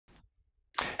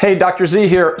Hey, Dr. Z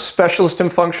here, specialist in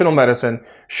functional medicine,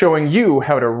 showing you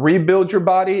how to rebuild your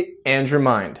body and your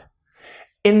mind.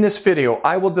 In this video,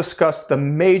 I will discuss the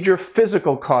major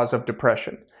physical cause of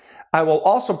depression. I will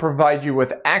also provide you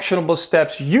with actionable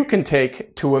steps you can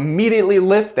take to immediately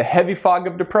lift the heavy fog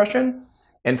of depression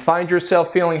and find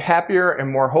yourself feeling happier and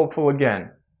more hopeful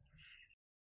again.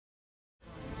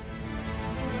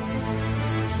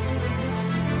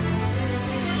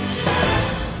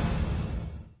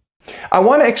 I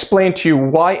want to explain to you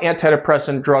why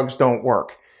antidepressant drugs don't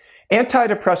work.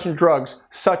 Antidepressant drugs,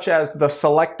 such as the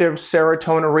selective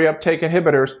serotonin reuptake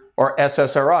inhibitors, or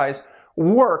SSRIs,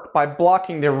 work by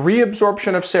blocking the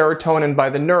reabsorption of serotonin by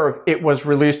the nerve it was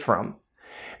released from.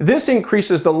 This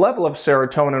increases the level of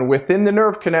serotonin within the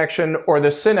nerve connection or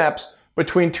the synapse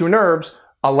between two nerves,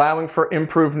 allowing for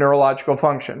improved neurological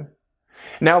function.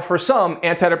 Now, for some,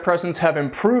 antidepressants have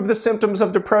improved the symptoms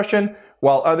of depression,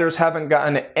 while others haven't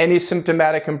gotten any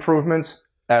symptomatic improvements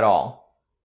at all.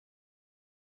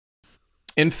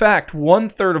 In fact,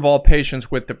 1/3 of all patients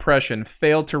with depression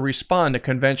fail to respond to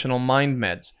conventional mind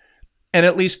meds, and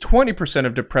at least 20%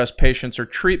 of depressed patients are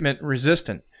treatment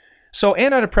resistant. So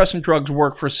antidepressant drugs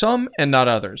work for some and not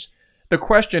others. The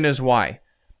question is why?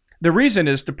 The reason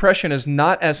is depression is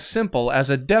not as simple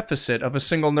as a deficit of a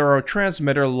single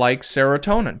neurotransmitter like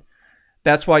serotonin.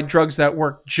 That's why drugs that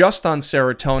work just on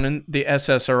serotonin, the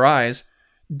SSRIs,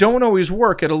 don't always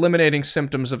work at eliminating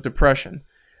symptoms of depression.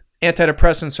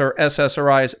 Antidepressants or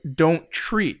SSRIs don't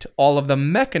treat all of the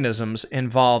mechanisms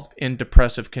involved in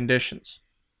depressive conditions.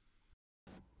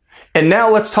 And now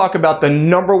let's talk about the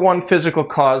 #1 physical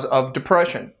cause of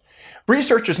depression.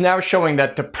 Research is now showing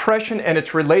that depression and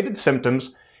its related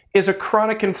symptoms is a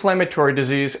chronic inflammatory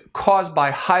disease caused by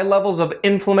high levels of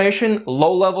inflammation,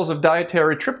 low levels of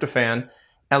dietary tryptophan,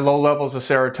 and low levels of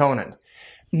serotonin.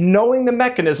 Knowing the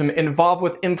mechanism involved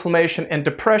with inflammation and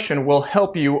depression will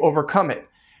help you overcome it.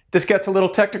 This gets a little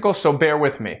technical, so bear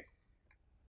with me.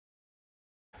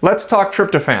 Let's talk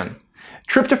tryptophan.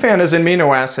 Tryptophan is an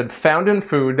amino acid found in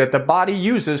food that the body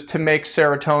uses to make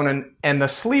serotonin and the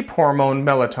sleep hormone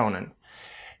melatonin.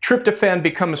 Tryptophan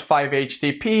becomes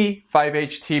 5-HTP,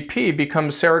 5-HTP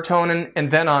becomes serotonin,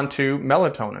 and then on to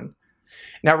melatonin.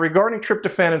 Now, regarding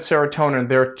tryptophan and serotonin,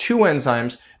 there are two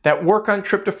enzymes that work on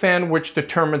tryptophan which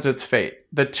determines its fate.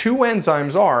 The two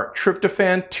enzymes are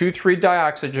tryptophan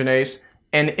 2,3-dioxygenase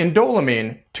and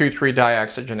indoleamine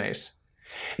 2,3-dioxygenase.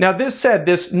 Now,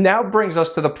 this now brings us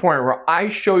to the point where I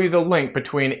show you the link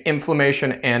between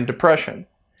inflammation and depression.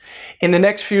 In the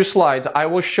next few slides, I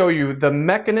will show you the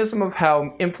mechanism of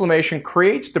how inflammation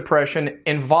creates depression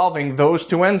involving those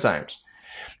two enzymes.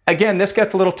 Again, this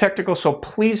gets a little technical, so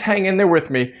please hang in there with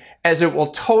me, as it will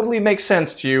totally make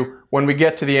sense to you when we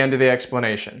get to the end of the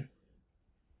explanation.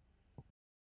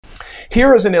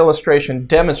 Here is an illustration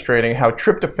demonstrating how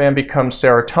tryptophan becomes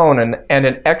serotonin and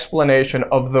an explanation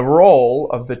of the role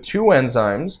of the two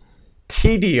enzymes,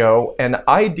 TDO and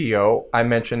IDO, I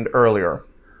mentioned earlier.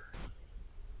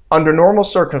 Under normal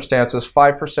circumstances,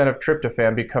 5% of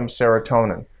tryptophan becomes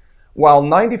serotonin, while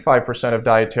 95% of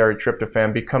dietary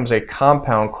tryptophan becomes a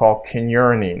compound called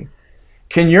kynurenine.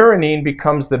 Kynurenine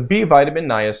becomes the B vitamin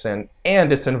niacin,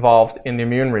 and it's involved in the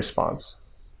immune response.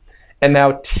 And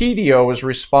now TDO is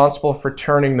responsible for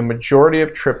turning the majority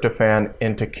of tryptophan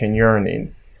into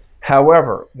kynurenine.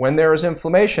 However, when there is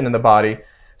inflammation in the body,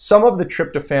 some of the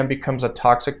tryptophan becomes a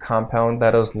toxic compound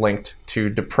that is linked to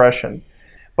depression.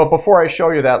 But before I show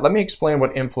you that, let me explain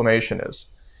what inflammation is.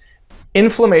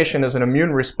 Inflammation is an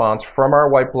immune response from our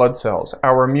white blood cells,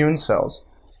 our immune cells,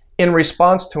 in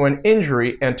response to an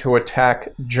injury and to attack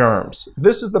germs.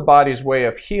 This is the body's way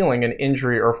of healing an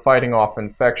injury or fighting off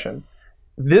infection.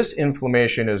 This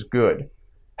inflammation is good.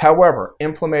 However,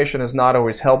 inflammation is not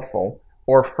always helpful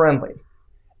or friendly.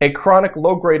 A chronic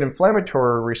low-grade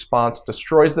inflammatory response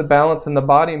destroys the balance in the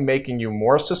body, making you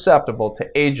more susceptible to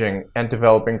aging and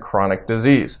developing chronic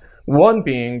disease, one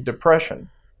being depression.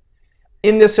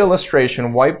 In this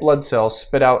illustration, white blood cells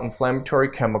spit out inflammatory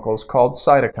chemicals called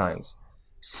cytokines.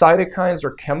 Cytokines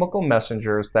are chemical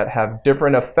messengers that have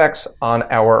different effects on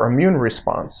our immune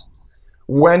response.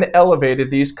 When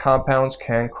elevated, these compounds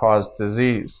can cause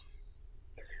disease.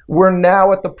 We're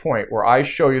now at the point where I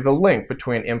show you the link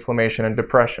between inflammation and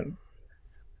depression.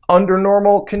 Under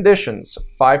normal conditions,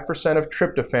 5% of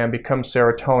tryptophan becomes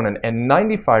serotonin and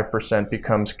 95%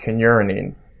 becomes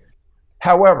kynurenine.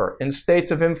 However, in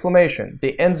states of inflammation,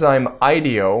 the enzyme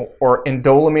IDO, or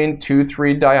indoleamine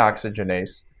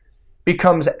 2,3-dioxygenase,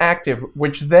 becomes active,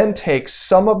 which then takes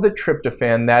some of the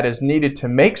tryptophan that is needed to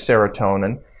make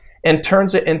serotonin and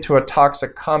turns it into a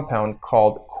toxic compound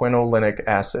called quinolinic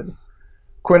acid.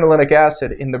 Quinolinic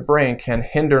acid in the brain can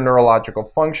hinder neurological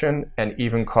function and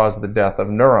even cause the death of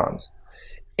neurons.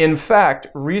 In fact,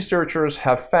 researchers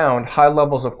have found high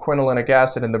levels of quinolinic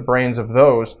acid in the brains of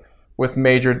those with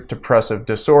major depressive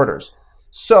disorders.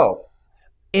 So,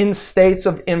 in states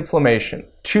of inflammation,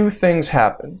 two things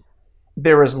happen.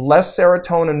 There is less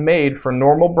serotonin made for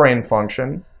normal brain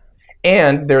function,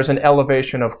 and there's an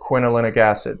elevation of quinolinic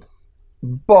acid.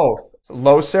 Both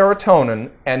low serotonin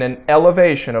and an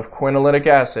elevation of quinolinic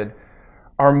acid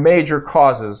are major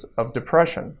causes of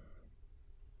depression.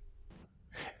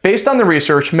 Based on the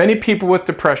research, many people with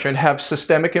depression have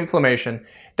systemic inflammation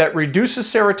that reduces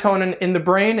serotonin in the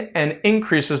brain and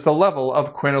increases the level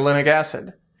of quinolinic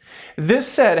acid. This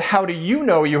said, how do you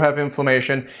know you have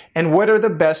inflammation, and what are the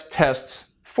best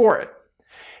tests for it?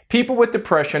 People with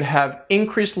depression have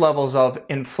increased levels of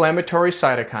inflammatory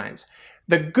cytokines.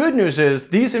 The good news is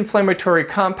these inflammatory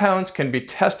compounds can be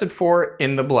tested for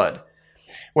in the blood.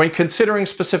 When considering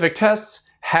specific tests,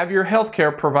 have your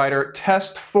healthcare provider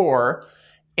test for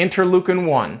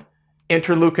interleukin-1,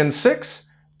 interleukin-6,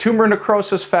 tumor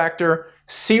necrosis factor,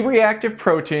 C-reactive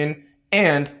protein,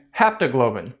 and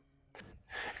haptoglobin.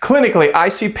 Clinically, I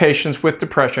see patients with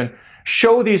depression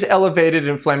show these elevated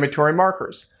inflammatory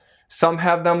markers. Some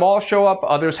have them all show up,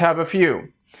 others have a few.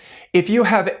 If you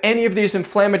have any of these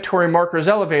inflammatory markers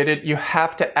elevated, you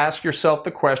have to ask yourself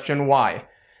the question, why?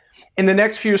 In the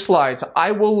next few slides,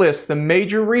 I will list the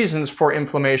major reasons for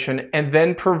inflammation and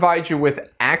then provide you with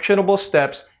actionable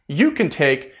steps you can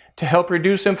take to help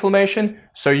reduce inflammation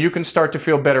so you can start to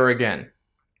feel better again.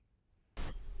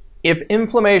 If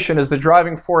inflammation is the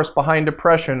driving force behind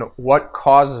depression, what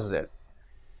causes it?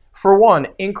 For one,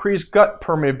 increased gut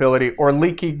permeability or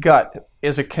leaky gut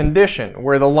is a condition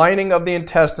where the lining of the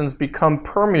intestines become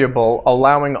permeable,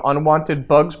 allowing unwanted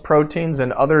bugs, proteins,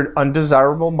 and other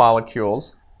undesirable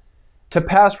molecules to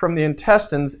pass from the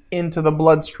intestines into the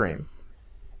bloodstream.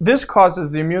 This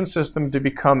causes the immune system to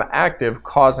become active,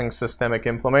 causing systemic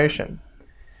inflammation.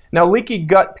 Now, leaky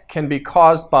gut can be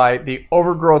caused by the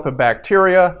overgrowth of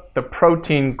bacteria, the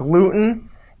protein gluten,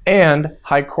 and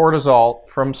high cortisol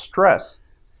from stress.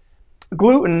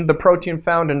 Gluten, the protein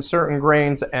found in certain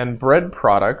grains and bread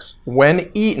products, when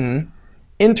eaten,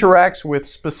 interacts with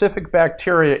specific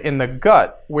bacteria in the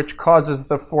gut, which causes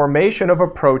the formation of a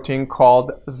protein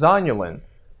called zonulin.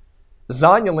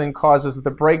 Zonulin causes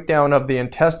the breakdown of the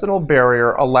intestinal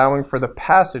barrier, allowing for the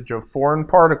passage of foreign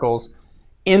particles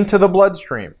into the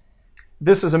bloodstream.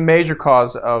 This is a major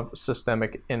cause of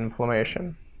systemic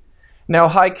inflammation. Now,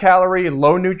 high-calorie,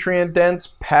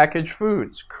 low-nutrient-dense packaged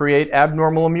foods create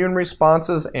abnormal immune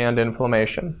responses and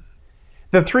inflammation.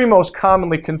 The three most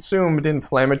commonly consumed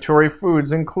inflammatory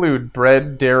foods include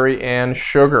bread, dairy, and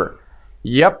sugar.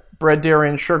 Yep, bread, dairy,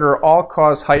 and sugar all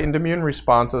cause heightened immune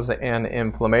responses and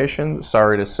inflammation.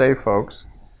 Sorry to say, folks.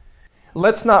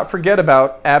 Let's not forget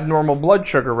about abnormal blood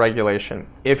sugar regulation.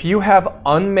 If you have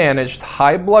unmanaged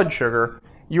high blood sugar,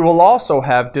 you will also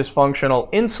have dysfunctional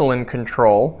insulin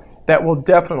control that will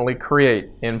definitely create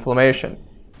inflammation.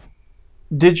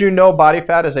 Did you know body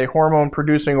fat is a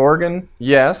hormone-producing organ?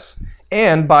 Yes,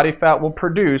 and body fat will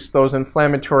produce those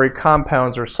inflammatory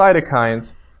compounds or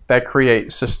cytokines that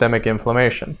create systemic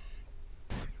inflammation.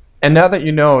 And now that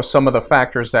you know some of the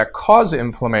factors that cause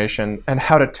inflammation and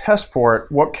how to test for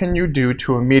it, what can you do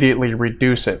to immediately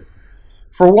reduce it?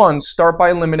 For one, start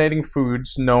by eliminating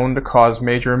foods known to cause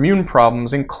major immune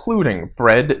problems, including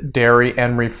bread, dairy,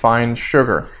 and refined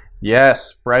sugar.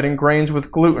 Yes, bread and grains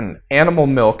with gluten, animal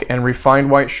milk, and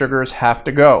refined white sugars have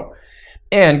to go.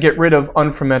 And get rid of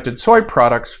unfermented soy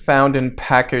products found in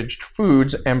packaged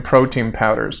foods and protein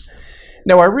powders.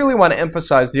 Now, I really want to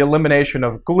emphasize the elimination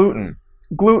of gluten.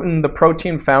 Gluten, the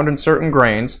protein found in certain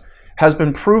grains, has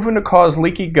been proven to cause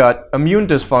leaky gut, immune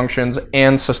dysfunctions,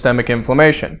 and systemic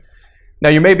inflammation. Now,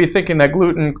 you may be thinking that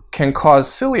gluten can cause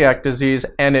celiac disease,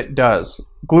 and it does.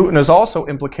 Gluten is also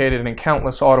implicated in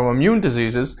countless autoimmune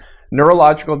diseases,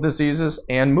 neurological diseases,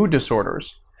 and mood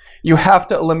disorders. You have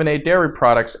to eliminate dairy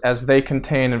products as they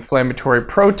contain inflammatory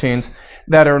proteins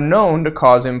that are known to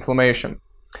cause inflammation.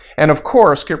 And of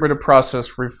course, get rid of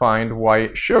processed refined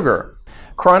white sugar.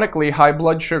 Chronically high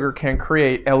blood sugar can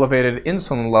create elevated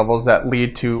insulin levels that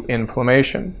lead to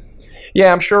inflammation.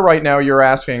 Yeah, I'm sure right now you're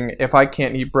asking, if I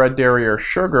can't eat bread, dairy, or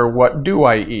sugar, what do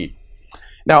I eat?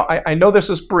 Now, I know this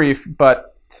is brief,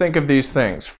 but think of these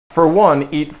things. For one,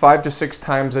 eat 5 to 6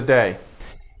 times a day.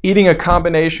 Eating a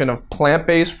combination of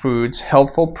plant-based foods,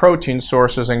 healthful protein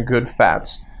sources, and good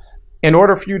fats. In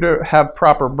order for you to have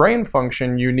proper brain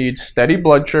function, you need steady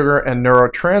blood sugar and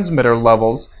neurotransmitter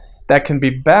levels that can be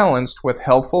balanced with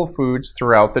healthful foods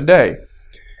throughout the day.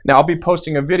 Now, I'll be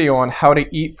posting a video on how to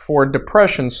eat for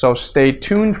depression, so stay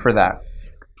tuned for that.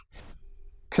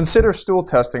 Consider stool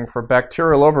testing for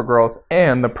bacterial overgrowth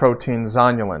and the protein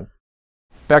zonulin.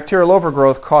 Bacterial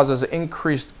overgrowth causes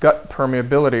increased gut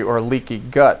permeability or leaky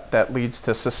gut that leads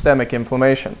to systemic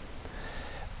inflammation.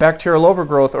 Bacterial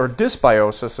overgrowth or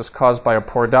dysbiosis is caused by a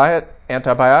poor diet,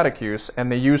 antibiotic use,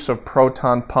 and the use of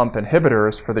proton pump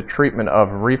inhibitors for the treatment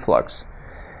of reflux.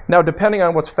 Now, depending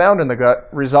on what's found in the gut,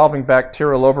 resolving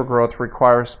bacterial overgrowth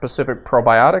requires specific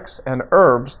probiotics and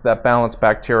herbs that balance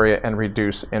bacteria and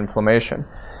reduce inflammation.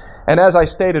 And as I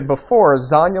stated before,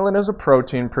 zonulin is a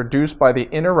protein produced by the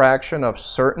interaction of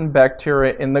certain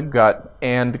bacteria in the gut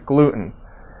and gluten.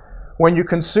 When you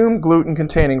consume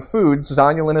gluten-containing foods,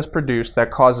 zonulin is produced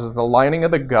that causes the lining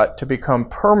of the gut to become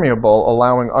permeable,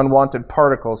 allowing unwanted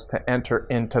particles to enter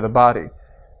into the body.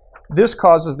 This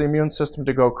causes the immune system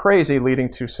to go crazy, leading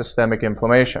to systemic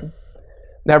inflammation.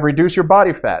 Now, reduce your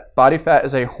body fat. Body fat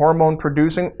is a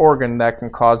hormone-producing organ that can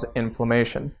cause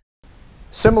inflammation.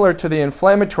 Similar to the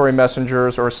inflammatory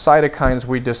messengers or cytokines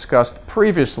we discussed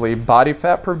previously, body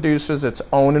fat produces its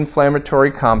own inflammatory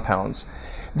compounds.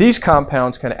 These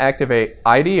compounds can activate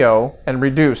IDO and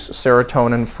reduce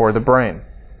serotonin for the brain.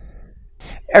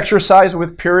 Exercise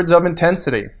with periods of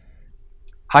intensity.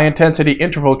 High-intensity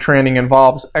interval training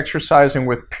involves exercising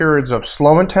with periods of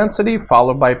slow intensity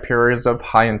followed by periods of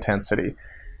high intensity.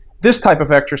 This type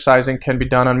of exercising can be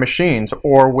done on machines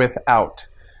or without.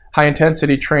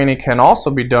 High-intensity training can also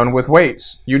be done with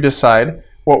weights. You decide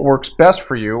what works best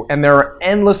for you, and there are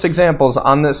endless examples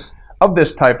of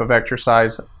this type of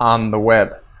exercise on the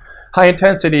web.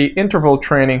 High-intensity interval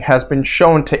training has been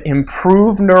shown to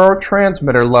improve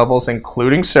neurotransmitter levels,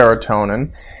 including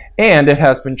serotonin, and it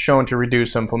has been shown to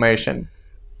reduce inflammation.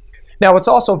 Now, it's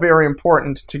also very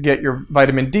important to get your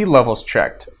vitamin D levels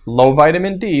checked. Low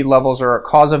vitamin D levels are a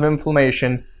cause of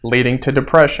inflammation leading to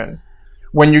depression.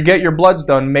 When you get your bloods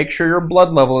done, make sure your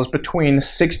blood level is between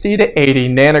 60 to 80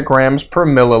 nanograms per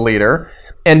milliliter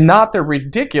and not the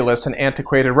ridiculous and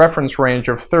antiquated reference range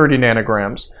of 30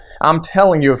 nanograms. I'm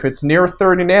telling you, if it's near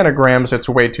 30 nanograms, it's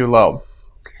way too low.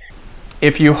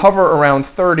 If you hover around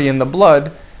 30 in the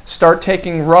blood, start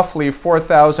taking roughly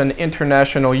 4,000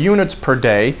 international units per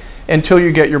day until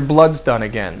you get your bloods done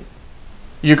again.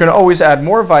 You can always add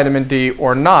more vitamin D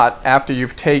or not after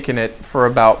you've taken it for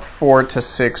about 4 to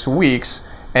 6 weeks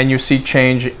and you see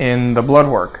change in the blood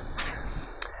work.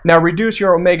 Now, reduce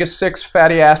your omega-6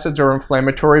 fatty acids or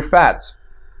inflammatory fats.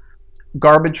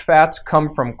 Garbage fats come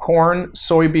from corn,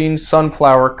 soybean,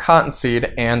 sunflower,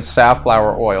 cottonseed, and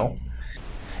safflower oil.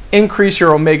 Increase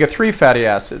your omega-3 fatty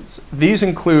acids. These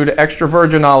include extra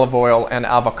virgin olive oil and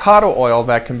avocado oil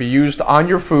that can be used on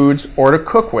your foods or to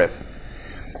cook with.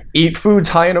 Eat foods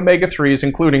high in omega-3s,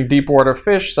 including deep water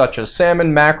fish such as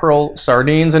salmon, mackerel,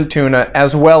 sardines, and tuna,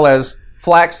 as well as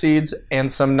flax seeds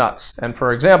and some nuts, and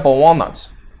for example, walnuts.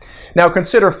 Now,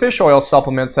 consider fish oil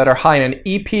supplements that are high in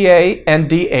EPA and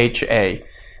DHA.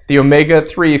 The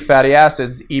omega-3 fatty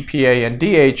acids, EPA and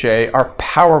DHA, are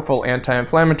powerful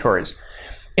anti-inflammatories.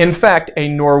 In fact, a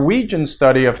Norwegian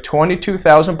study of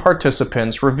 22,000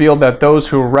 participants revealed that those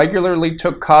who regularly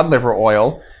took cod liver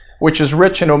oil, which is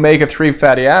rich in omega-3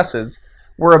 fatty acids,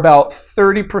 were about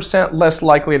 30% less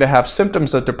likely to have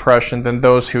symptoms of depression than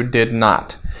those who did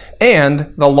not.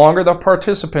 And the longer the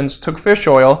participants took fish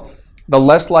oil, the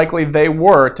less likely they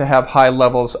were to have high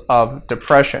levels of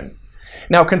depression.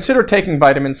 Now, consider taking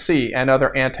vitamin C and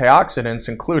other antioxidants,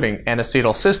 including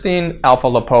N-acetylcysteine,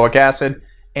 alpha-lipoic acid,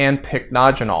 and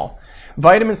pycnogenol.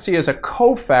 Vitamin C is a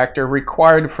cofactor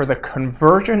required for the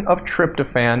conversion of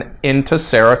tryptophan into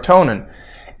serotonin.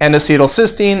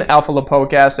 N-acetylcysteine,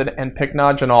 alpha-lipoic acid, and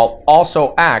pycnogenol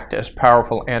also act as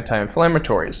powerful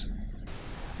anti-inflammatories.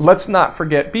 Let's not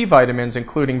forget B vitamins,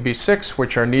 including B6,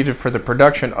 which are needed for the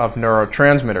production of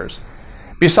neurotransmitters.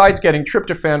 Besides getting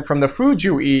tryptophan from the foods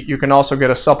you eat, you can also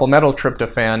get a supplemental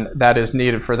tryptophan that is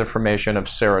needed for the formation of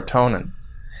serotonin.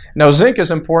 Now, zinc is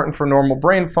important for normal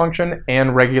brain function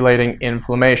and regulating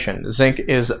inflammation. Zinc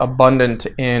is abundant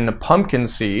in pumpkin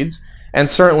seeds and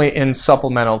certainly in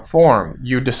supplemental form.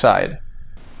 You decide.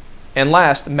 And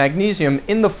last, magnesium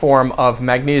in the form of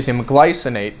magnesium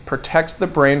glycinate protects the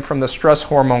brain from the stress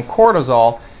hormone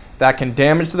cortisol that can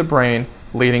damage the brain,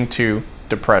 leading to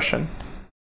depression.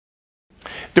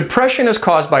 Depression is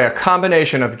caused by a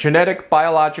combination of genetic,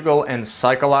 biological, and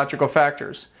psychological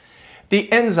factors. The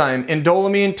enzyme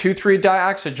indoleamine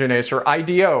 2,3-dioxygenase, or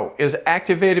IDO, is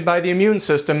activated by the immune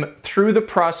system through the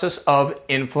process of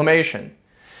inflammation.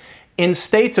 In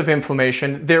states of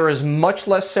inflammation, there is much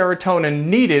less serotonin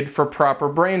needed for proper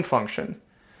brain function.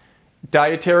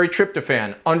 Dietary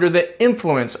tryptophan, under the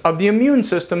influence of the immune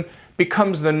system,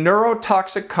 becomes the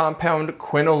neurotoxic compound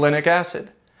quinolinic acid.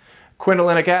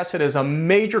 Quinolinic acid is a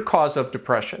major cause of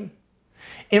depression.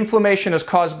 Inflammation is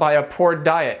caused by a poor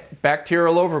diet,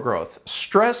 bacterial overgrowth,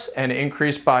 stress, and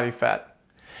increased body fat.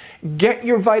 Get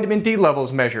your vitamin D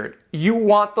levels measured. You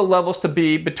want the levels to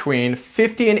be between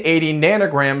 50 and 80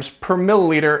 nanograms per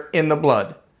milliliter in the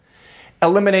blood.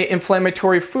 Eliminate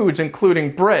inflammatory foods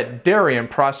including bread, dairy, and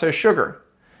processed sugar.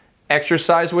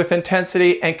 Exercise with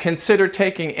intensity and consider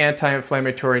taking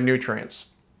anti-inflammatory nutrients.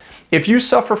 If you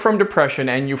suffer from depression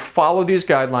and you follow these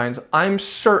guidelines, I'm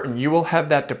certain you will have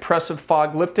that depressive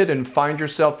fog lifted and find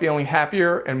yourself feeling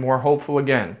happier and more hopeful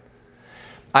again.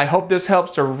 I hope this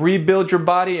helps to rebuild your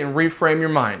body and reframe your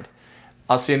mind.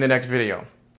 I'll see you in the next video.